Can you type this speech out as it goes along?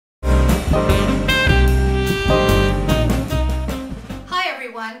Hi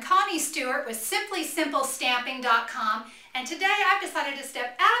everyone, Connie Stewart with SimplySimpleStamping.com, and today I've decided to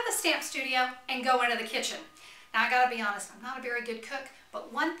step out of the stamp studio and go into the kitchen. Now I gotta be honest, I'm not a very good cook,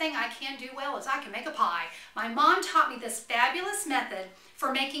 but one thing I can do well is I can make a pie. My mom taught me this fabulous method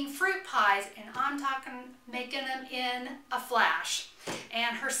for making fruit pies, and I'm talking making them in a flash.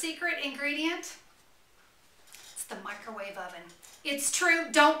 And her secret ingredient, it's the microwave oven. It's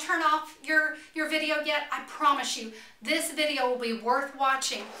true, don't turn off your video yet. I promise you, this video will be worth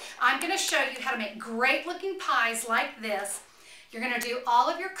watching. I'm gonna show you how to make great looking pies like this. You're gonna do all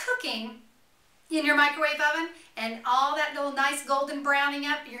of your cooking in your microwave oven, and all that little nice golden browning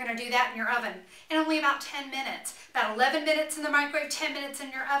up, you're gonna do that in your oven in only about 10 minutes. About 11 minutes in the microwave, 10 minutes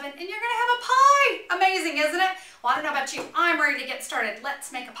in your oven, and you're gonna have a pie. Amazing, isn't it? Well, I don't know about you, I'm ready to get started.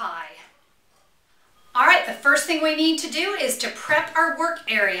 Let's make a pie. All right, the first thing we need to do is to prep our work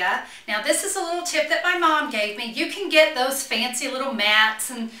area. Now this is a little tip that my mom gave me. You can get those fancy little mats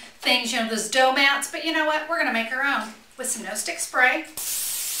and things, you know, those dough mats, but you know what? We're gonna make our own with some no stick spray.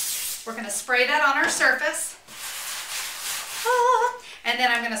 We're gonna spray that on our surface. And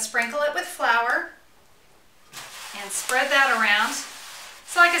then I'm gonna sprinkle it with flour and spread that around.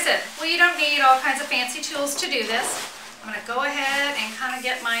 So like I said, we don't need all kinds of fancy tools to do this. I'm gonna go ahead and kind of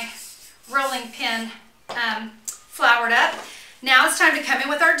get my rolling pin floured up. Now it's time to come in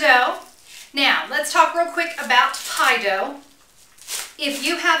with our dough. Now let's talk real quick about pie dough. If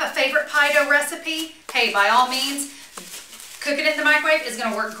you have a favorite pie dough recipe, hey, by all means, cooking it in the microwave is going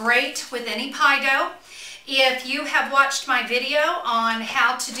to work great with any pie dough. If you have watched my video on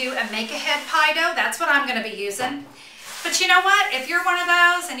how to do a make-ahead pie dough, that's what I'm going to be using. But you know what? If you're one of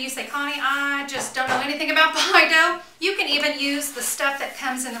those and you say, Connie, I just don't know anything about pie dough, you can even use the stuff that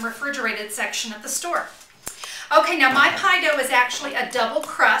comes in the refrigerated section at the store. Okay, now my pie dough is actually a double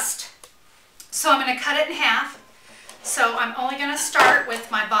crust, so I'm going to cut it in half. So I'm only going to start with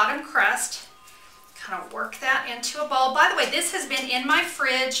my bottom crust, kind of work that into a bowl. By the way, this has been in my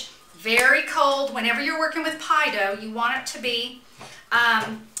fridge, very cold. Whenever you're working with pie dough, you want it to be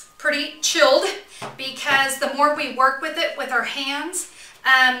pretty chilled, because the more we work with it with our hands,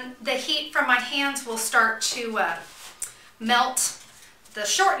 the heat from my hands will start to melt the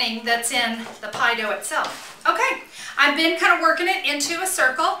shortening that's in the pie dough itself. Okay, I've been kind of working it into a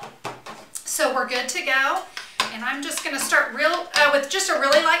circle, so we're good to go. And I'm just going to start with just a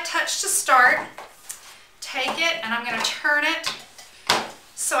really light touch to start. Take it and I'm going to turn it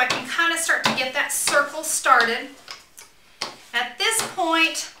so I can kind of start to get that circle started. At this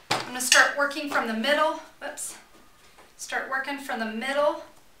point, I'm going to start working from the middle. Whoops. Start working from the middle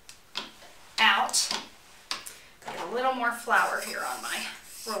out. Get a little more flour here on my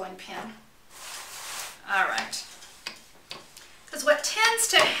rolling pin. All right. Because what tends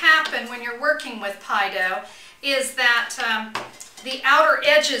to happen when you're working with pie dough is that the outer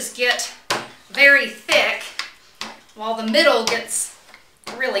edges get very thick while the middle gets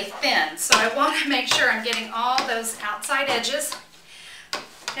really thin. So I want to make sure I'm getting all those outside edges.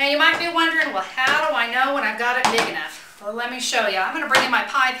 Now you might be wondering, well, how do I know when I've got it big enough? Well, let me show you. I'm going to bring in my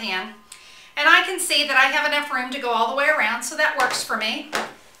pie pan, and I can see that I have enough room to go all the way around, so that works for me.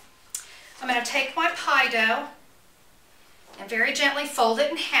 I'm going to take my pie dough and very gently fold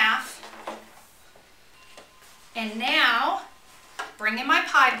it in half. And now bring in my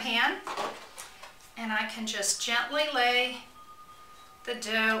pie pan, and I can just gently lay the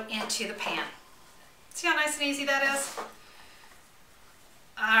dough into the pan. See how nice and easy that is?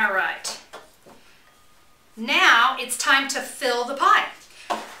 All right. Now it's time to fill the pie.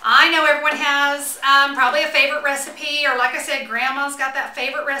 I know everyone has probably a favorite recipe, or like I said, Grandma's got that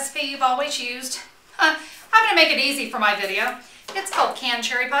favorite recipe you've always used. I'm going to make it easy for my video. It's called canned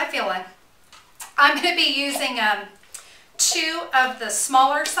cherry pie filling. I'm going to be using 2 of the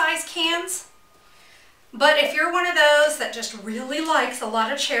smaller size cans. But if you're one of those that just really likes a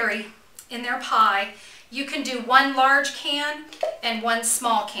lot of cherry in their pie, you can do 1 large can and 1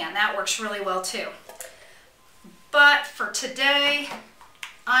 small can. That works really well too. But for today,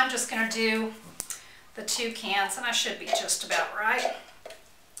 I'm just going to do the 2 cans, and I should be just about right.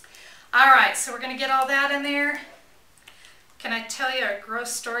 All right, so we're going to get all that in there. Can I tell you a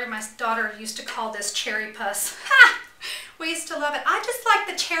gross story? My daughter used to call this cherry pus. Ha! We used to love it. I just like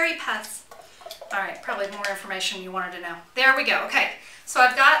the cherry pus. All right, probably more information you wanted to know. There we go. Okay, so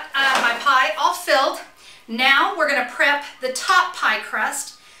I've got my pie all filled. Now we're going to prep the top pie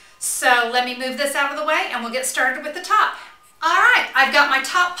crust. So let me move this out of the way and we'll get started with the top. All right, I've got my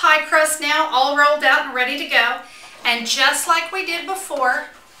top pie crust now all rolled out and ready to go. And just like we did before,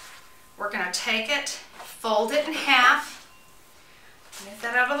 we're going to take it, fold it in half, Move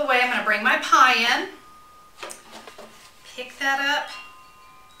that out of the way. I'm going to bring my pie in. Pick that up.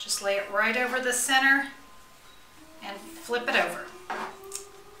 Just lay it right over the center and flip it over.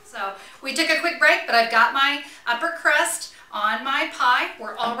 So we took a quick break, but I've got my upper crust on my pie.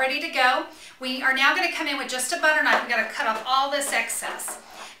 We're all ready to go. We are now going to come in with just a butter knife. I'm going to cut off all this excess.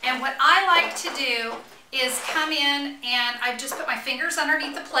 And what I like to do is come in and I've just put my fingers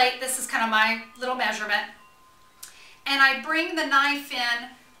underneath the plate. This is kind of my little measurement. And I bring the knife in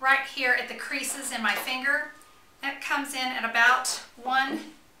right here at the creases in my finger. That comes in at about 1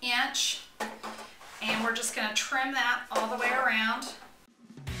 inch. And we're just going to trim that all the way around.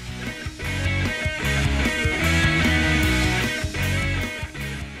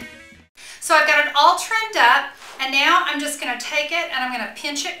 So I've got it all trimmed up, and now I'm just going to take it and I'm going to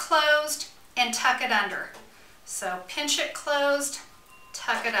pinch it closed and tuck it under. So pinch it closed,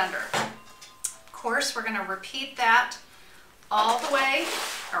 tuck it under. Of course, we're going to repeat that all the way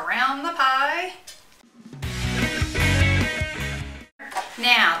around the pie.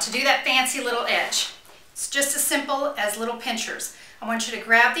 Now, to do that fancy little edge, it's just as simple as little pinchers. I want you to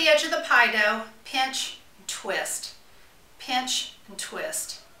grab the edge of the pie dough, pinch and twist, pinch and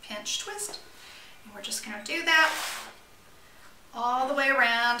twist. Pinch, twist, and we're just going to do that all the way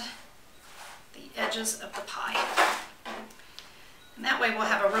around the edges of the pie. And that way we'll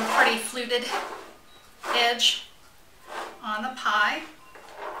have a real pretty fluted edge on the pie.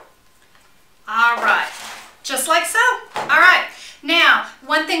 All right, just like so. All right, now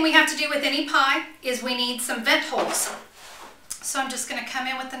one thing we have to do with any pie is we need some vent holes. So I'm just going to come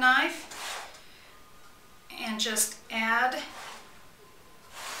in with the knife and just add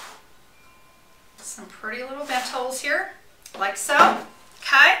some pretty little vent holes here, like so.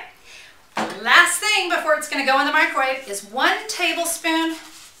 Okay. Last thing before it's going to go in the microwave is 1 tablespoon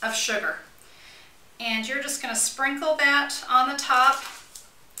of sugar. And you're just going to sprinkle that on the top.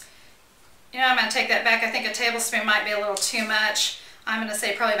 You know, I'm going to take that back. I think a tablespoon might be a little too much. I'm going to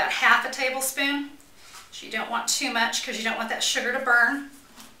say probably about half a tablespoon. So you don't want too much because you don't want that sugar to burn.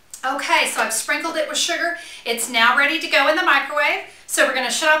 Okay, so I've sprinkled it with sugar. It's now ready to go in the microwave. So we're going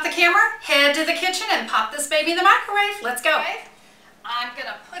to shut off the camera, head to the kitchen, and pop this baby in the microwave. Let's go. I'm going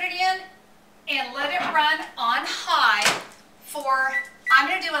to put it in and let it run on high for, I'm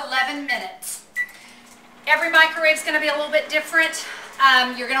going to do 11 minutes. Every microwave is going to be a little bit different.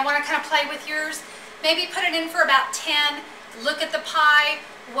 You're going to want to kind of play with yours. Maybe put it in for about 10. Look at the pie.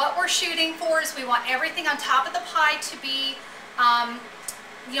 What we're shooting for is we want everything on top of the pie to be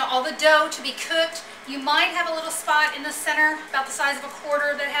you know, all the dough to be cooked. You might have a little spot in the center about the size of a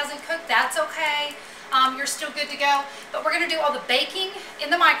quarter that hasn't cooked. That's okay. You're still good to go. But we're going to do all the baking in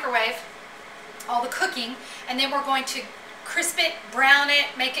the microwave, all the cooking, and then we're going to crisp it, brown it,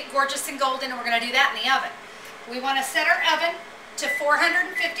 make it gorgeous and golden, and we're going to do that in the oven. We want to set our oven to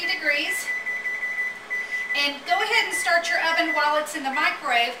 450 degrees. And go ahead and start your oven while it's in the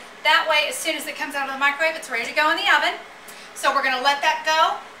microwave. That way, as soon as it comes out of the microwave, it's ready to go in the oven. So we're going to let that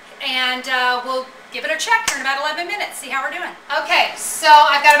go, and we'll give it a check here in about 11 minutes, see how we're doing. Okay, so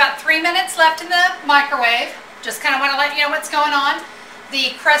I've got about 3 minutes left in the microwave. Just kind of want to let you know what's going on.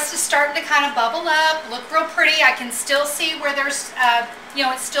 The crust is starting to kind of bubble up, look real pretty. I can still see where there's, you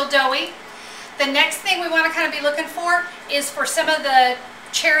know, it's still doughy. The next thing we want to kind of be looking for is for some of the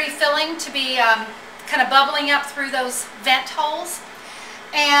cherry filling to be kind of bubbling up through those vent holes.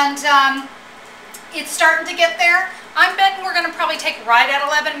 And it's starting to get there. I'm betting we're going to probably take right at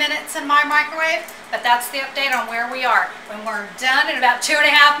 11 minutes in my microwave, but that's the update on where we are. When we're done in about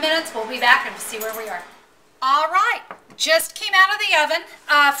 2.5 minutes, we'll be back and see where we are. All right, just came out of the oven.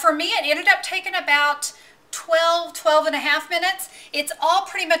 For me, it ended up taking about 12.5 minutes. It's all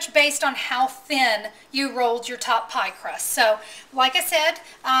pretty much based on how thin you rolled your top pie crust. So, like I said,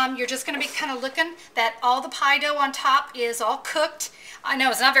 you're just going to be kind of looking that all the pie dough on top is all cooked. I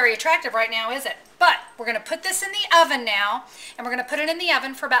know it's not very attractive right now, is it? But we're going to put this in the oven now, and we're going to put it in the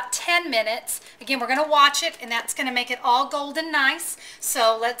oven for about 10 minutes. Again, we're going to watch it, and that's going to make it all golden nice.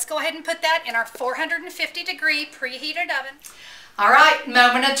 So let's go ahead and put that in our 450 degree preheated oven. All right,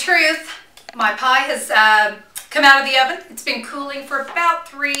 moment of truth. My pie has come out of the oven. It's been cooling for about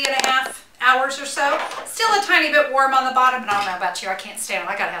 3.5 hours or so. Still a tiny bit warm on the bottom, but I don't know about you. I can't stand it.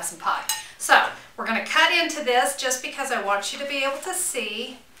 I got to have some pie. So we're going to cut into this just because I want you to be able to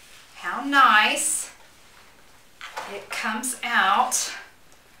see how nice it comes out.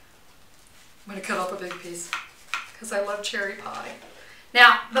 I'm going to cut off a big piece because I love cherry pie.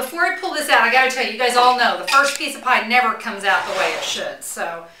 Now, before I pull this out, I got to tell you, you guys all know the first piece of pie never comes out the way it should.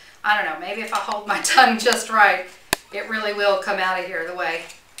 So, I don't know, maybe if I hold my tongue just right, it really will come out of here the way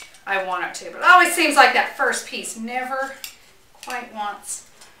I want it to. But it always seems like that first piece never white wants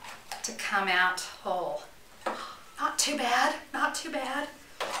to come out whole. Not too bad, not too bad.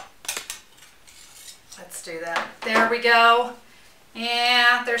 Let's do that. There we go.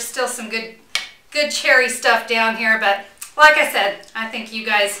 Yeah, there's still some good cherry stuff down here, but like I said, I think you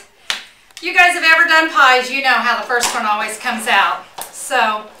guys have ever done pies, you know how the first one always comes out.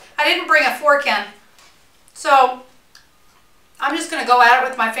 So I didn't bring a fork in, so I'm just going to go at it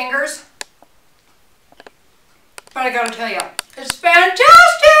with my fingers. But I gotta tell you, it's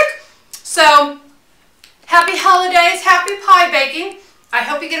fantastic! So, happy holidays, happy pie baking. I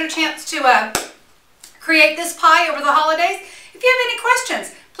hope you get a chance to create this pie over the holidays. If you have any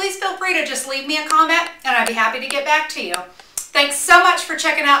questions, please feel free to just leave me a comment and I'd be happy to get back to you. Thanks so much for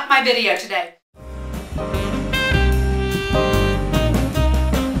checking out my video today.